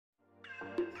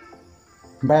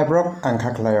Bayabrok ang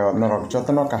kaklayo norok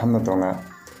jotono kaham na tonga.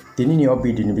 Tini ni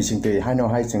obi dini bisingtui haino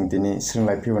hai jeng tini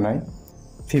sringlai pibonai.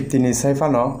 50 ni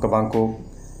saifano gobangko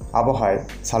abohai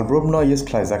salbrubno use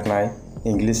khlaijaknai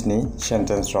English ni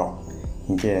sentence rok.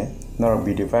 Hingke norok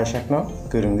video paisakno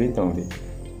gorungui tongdi.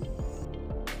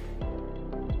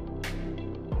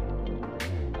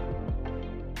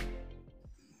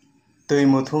 Tui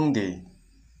muthungdi.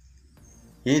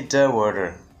 Heat the water.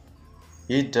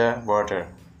 Heat the water.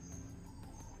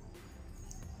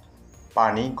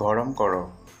 পানি গরম করো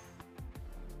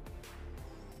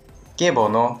কে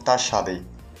বনো তার সাথে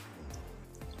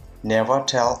Never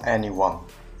tell anyone.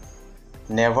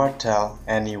 Never tell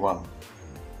anyone.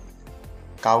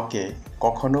 কাউকে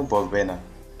কখনো বলবে না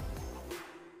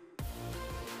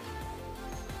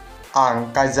আং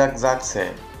কাইজাক জাকছে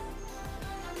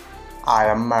I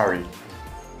am married.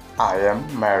 I am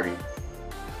married.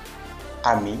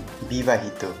 আমি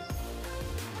বিবাহিত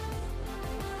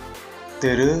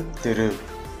Turu.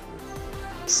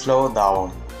 Slow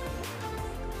down.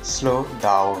 Slow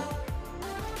down.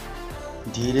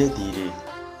 Dhire.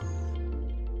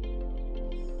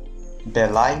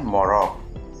 Belai morok.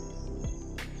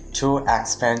 Too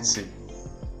expensive.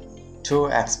 Too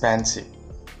expensive.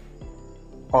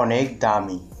 Onek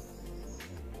dami.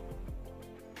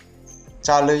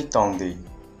 Chalui tongdi.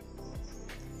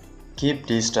 Keep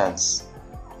distance.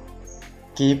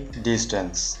 Keep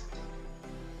distance.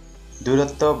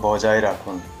 দূরত্ব বজায়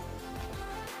রাখুন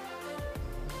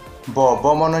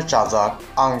বমন চাজাক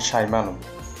আং সাইমানু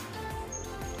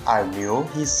I knew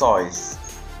his choice.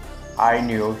 I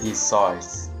knew his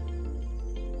choice.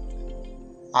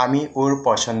 আমি ওর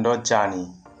পছন্দ জানি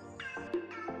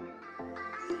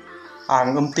আং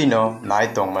উমতিনো নাই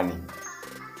তংমানি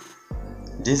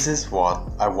This is what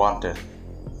I wanted.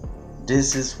 This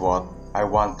is what I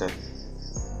wanted.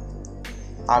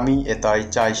 আমি এটাই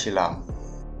চাইছিলাম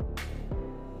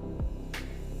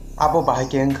Abo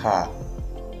bahagyan ka.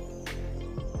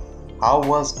 How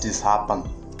was this happen?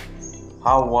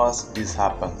 How was this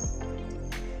happen?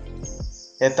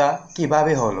 Eta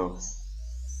kibabe holo?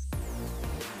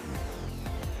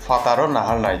 Fataro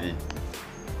nahal naidi.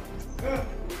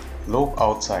 Look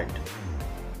outside.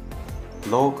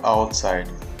 Look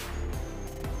outside.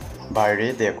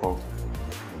 Baire dekho.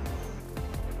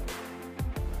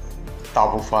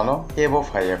 Tabufano ebo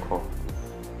fayakho.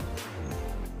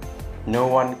 No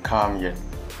one come yet.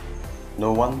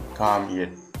 No one come yet.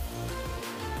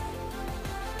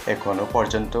 Ekhono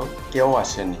porjonto keu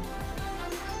asheni.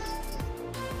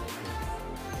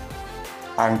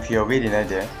 Ang phiobi dinai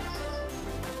je.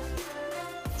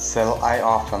 Shall I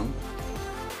open?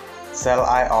 Shall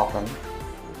I open?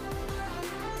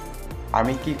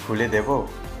 Ami ki khule debo?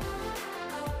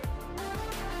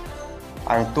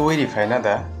 Ang toiri phaina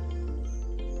da.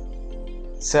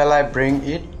 Shall I bring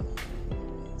it?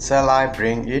 Shall I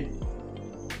bring it?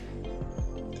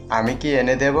 Ami ki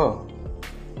ene debo?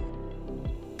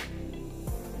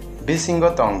 Bisingo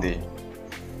tongdi.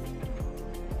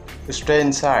 Stay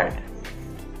inside.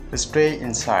 Stay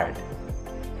inside.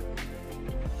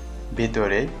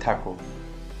 Bitore thako.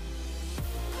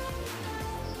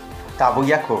 Tabu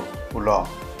yakho ulo.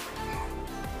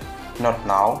 Not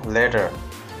now, later.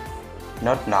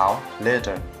 Not now,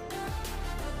 later.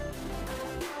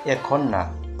 Ekhon na,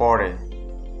 pore.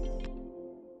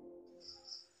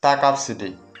 Takap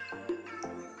city.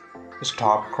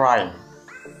 Stop crying.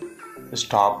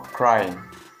 Stop crying.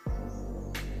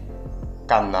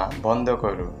 Kanna bondo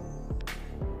koru.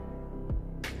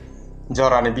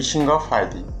 Jorani bishingo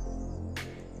faidi.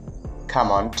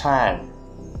 Come on time.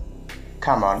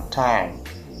 Come on time.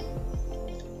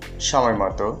 Shomoy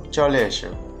moto chole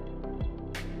esho.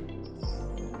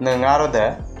 Nung aro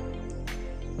there?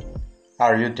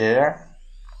 Are you there?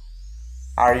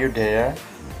 Are you there?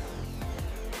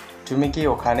 তুমি কি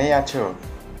ওখানেই আছো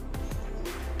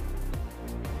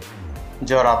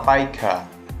জরা পাইখা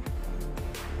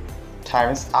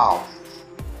Time is out.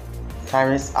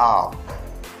 Time is out.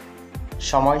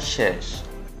 সময় শেষ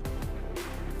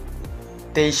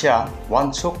তেইশা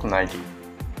ওয়ানচুক নাইডি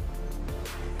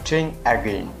Think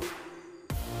again.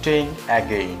 Think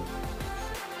again.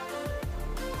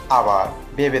 আবার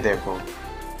ভেবে দেখো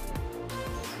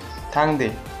থাংদি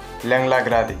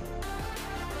লেংলাগ্রাদি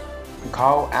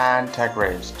Go and take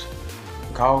rest.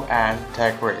 Go and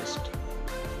take rest.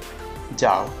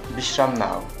 যাও বিশ্রাম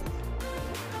নাও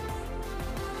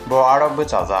bo aro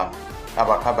bechaja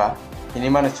aba khaba ini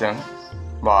manusung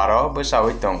bo aro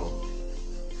besawi tongo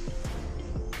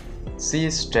She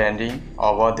is standing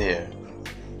over there.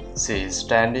 She is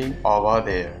standing over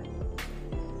there.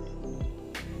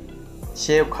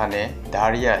 সে ওখানে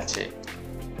দাঁড়িয়ে আছে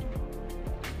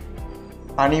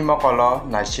Ani mokolo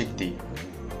naishikdi.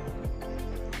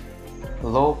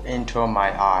 Look into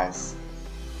my eyes.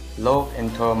 Look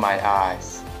into my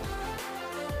eyes.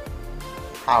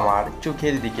 Amar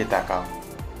চোখের দিকে তাকাও।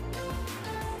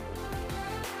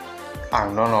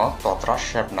 Angnono totra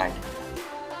shepnai.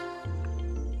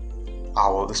 I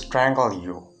will strangle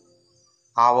you.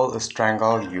 I will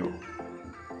strangle you.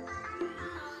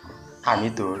 Ami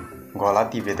tur gola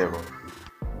tibe debo.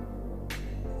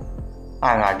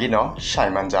 Ang agino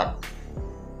shaimanjak.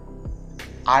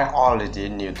 I already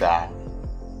knew that.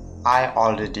 I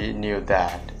already knew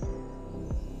that.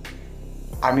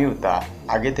 Ami uta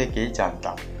age thekei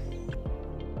jantam.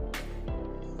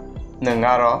 Nung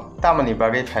aro tamani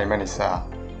bagay phaimanisa.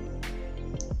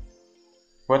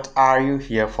 What are you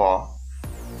here for?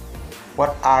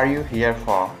 What are you here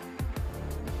for?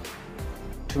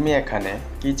 Tumi ekhane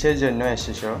kicher jonno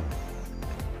esesho?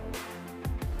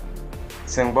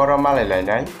 Joं boro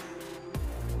malailai.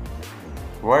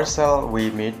 Where shall we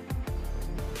meet?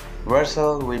 Where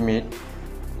shall we meet?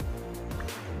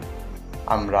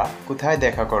 Amra kothay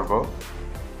dekha korbo?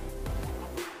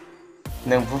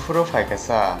 Nung bufuro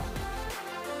phaikasa?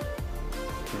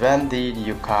 When did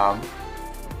you come?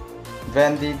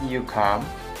 When did you come?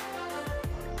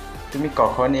 Tumi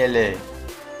kokhon ele?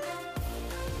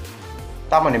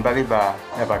 Tamani bagi ba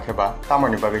eba kheba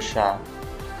tamani bagi sha.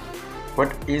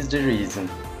 What is the reason?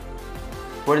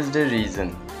 What is the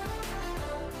reason?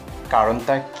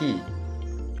 Karonta ki?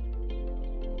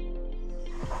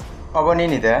 Oboni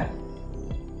nida?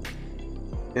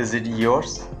 Is it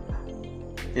yours?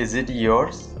 Is it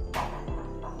yours?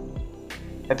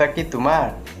 Eta ki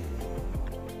tumar?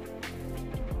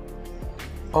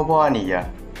 Obo aniya?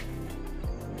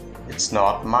 It's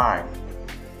not mine.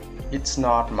 It's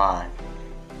not mine.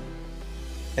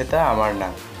 Eta amar na.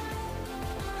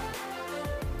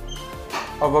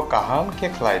 Obo kaham ke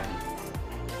khlai di.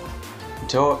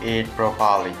 Do it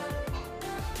properly.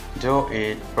 Do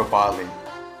it properly.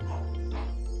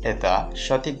 Eta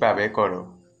shotik babe koro.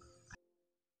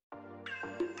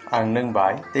 Ang nung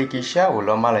bai te kisha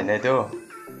ulo malai nai do.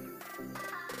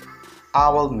 I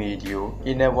will meet you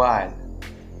in a while.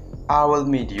 I will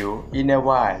meet you in a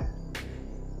while.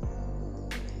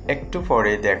 Ektu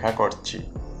pore dekha korchi.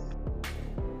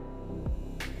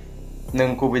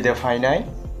 Nung kubide phainai?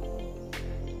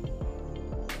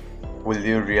 Will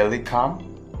you really come?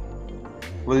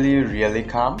 Will you really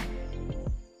come?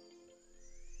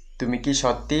 Tumi ki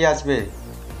shotti asbe?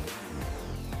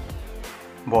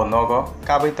 Bonogo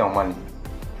kabai tongmani.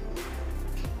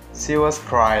 She was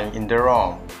crying in the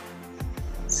room.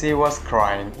 She was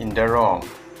crying in the room.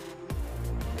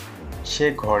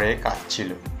 She ghore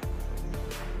kachilo.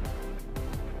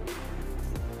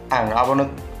 Ang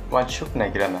abonot wanshuk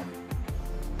nagrana.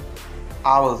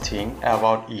 I will think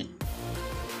about it.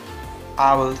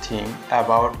 I will think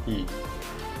about it.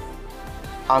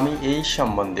 Ami ei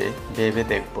সম্বন্ধে ভেবে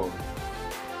দেখব.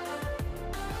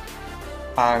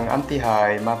 Ang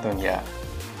amtihai matongya.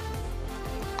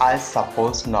 I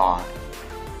suppose not.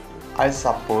 I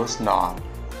suppose not.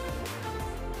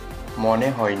 Mone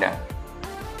hoy na.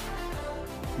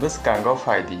 Buskango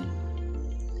faidi.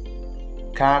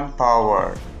 Come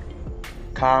forward.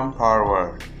 Come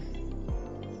forward.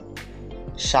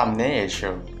 Samne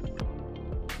esho.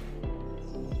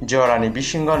 Jorani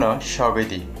bishingono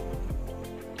shogedi.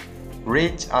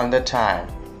 Reach on the time.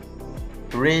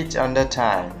 Reach on the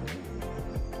time.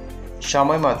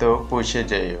 Shomoy moto poche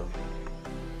jeyo.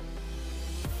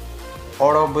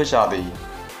 Oro bujadi.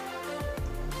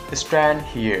 Stand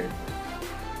here.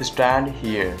 Stand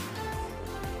here.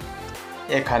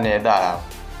 Ekhane darao.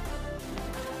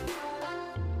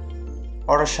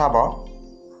 Oro shabo.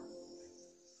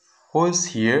 Who is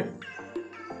here?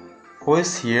 Who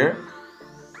is here?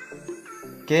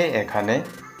 Ke ekhane?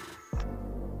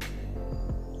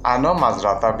 Ano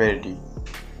mazrata berdi.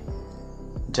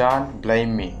 Don't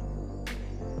blame me.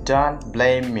 Don't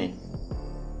blame me.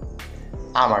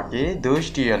 Amake dosh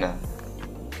diyo na.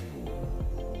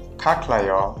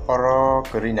 Khaklayo oro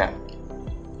korina.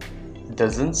 It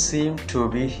doesn't seem to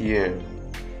be here.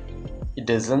 It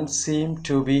doesn't seem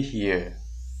to be here.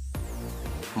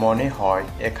 Mone hoy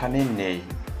ekhane nei.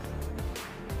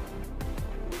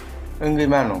 Ungui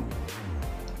manu.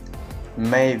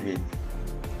 Maybe.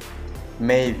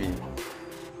 Maybe.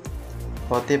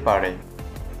 Hote pare.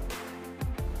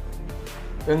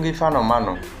 Ungui fano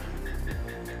manu.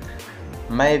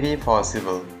 Maybe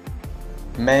possible.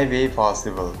 Maybe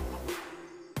possible.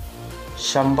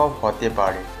 সম্ভব হতে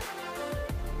পারে.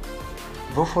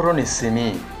 Bufuro nisimi.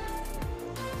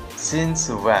 Since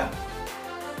when?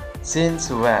 Since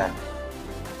when?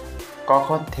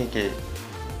 কখন থেকে?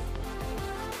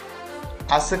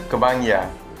 Asik kebang ya.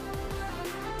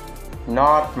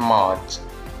 Not much.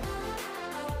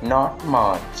 Not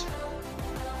much.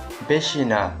 Beshi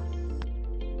na.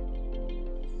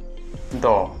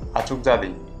 Do achuk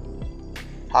jadi.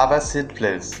 Have a seat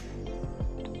please.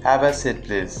 Have a seat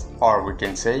please. Or we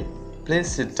can say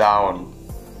please sit down.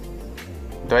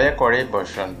 Doya kore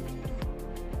boshun.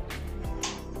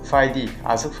 Faidi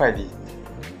asuk faidi.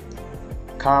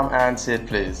 Come and sit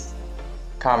please.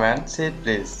 Come and sit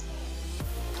please.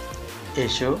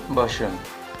 Esho boshun.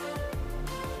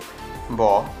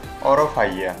 Bo oro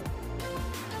faiya.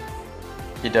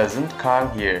 He doesn't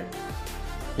come here.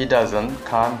 He doesn't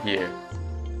come here.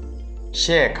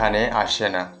 She ekhane ashe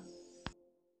na.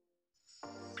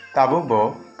 Tabu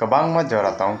bo kabang ma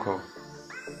jora tongkho.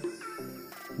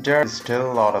 There is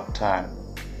still a lot of time.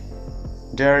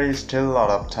 There is still a lot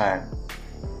of time.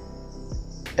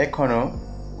 Ekhono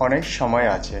onek shomoy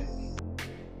ache.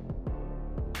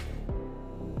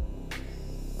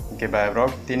 Bye bro.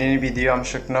 Tini video am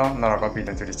shukno naraka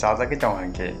video turi chaja ki tong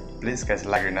hanke. Please guys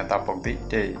lagi na tapok di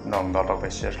te nong dot of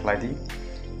share slide di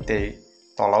te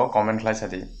tolao comment slide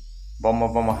sadi.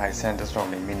 Bomba high sentence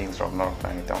from the meanings of narok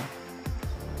nani tong.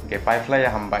 Ke pai fly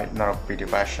hambai narok video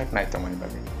ba shak nai tong mani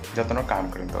bagi. Jotono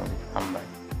kam krin tong hambai.